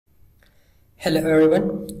Hello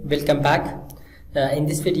everyone, welcome back. In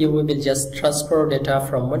this video we will just transfer data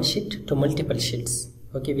from one sheet to multiple sheets.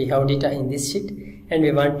 Okay, we have data in this sheet and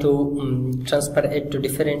we want to transfer it to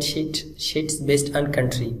different sheets based on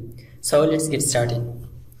country. So let's get started.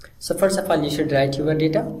 So first of all, you should write your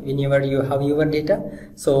data whenever you have your data.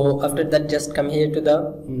 So after that, just come here to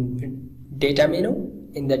the data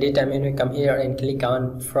menu. In the data menu, come here and click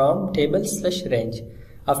on from table/range.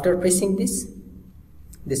 After pressing this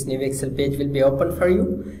new Excel page will be open for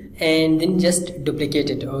you, and then just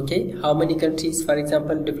duplicate it. Okay, how many countries, for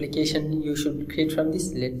example, duplication you should create from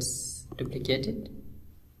this? Let's duplicate it.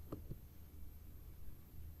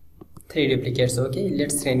 3 duplicates. Okay,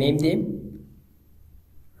 let's rename them.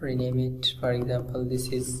 Rename it, for example, this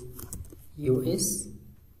is US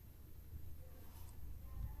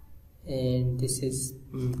and this is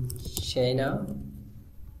China,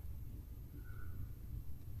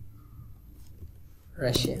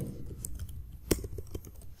 Russia.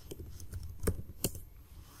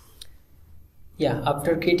 Yeah,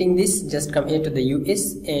 after creating this, just come here to the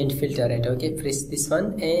US and filter it. Okay, press this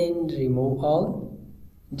one and remove all.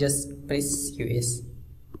 Just press US.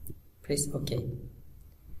 Press OK.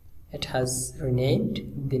 It has renamed.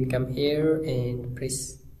 Then come here and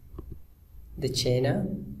press the China.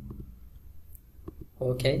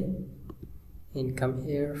 Okay, and come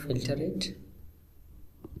here, filter it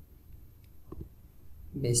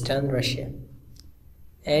based on Russia,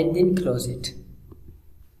 and then close it.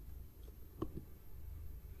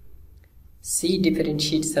 See, different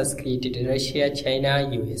sheets has created: Russia, China,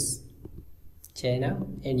 US. China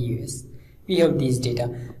and US. We have these data,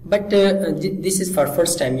 but this is for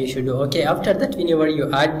first time you should do. Okay, after that, whenever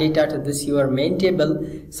you add data to this your main table,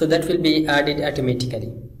 so that will be added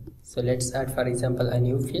automatically. So let's add, for example, a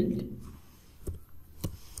new field.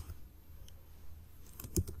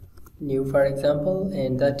 New, for example,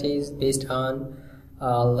 and that is based on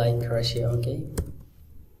like Russia. Okay,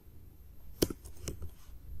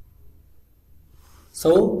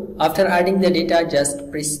 so after adding the data, just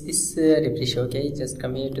press this refresh. Okay, just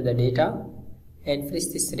come here to the data and press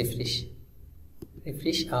this refresh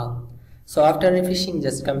all. So after refreshing,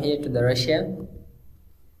 just come here to the Russia.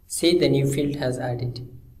 See, the new field has added.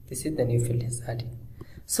 This is the new field has added.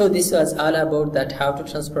 So this was all about that, how to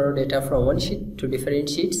transfer data from one sheet to different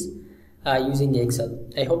sheets using Excel.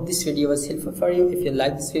 I hope this video was helpful for you. If you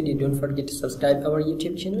like this video, don't forget to subscribe our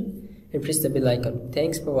YouTube channel and press the bell icon.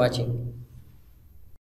 Thanks for watching.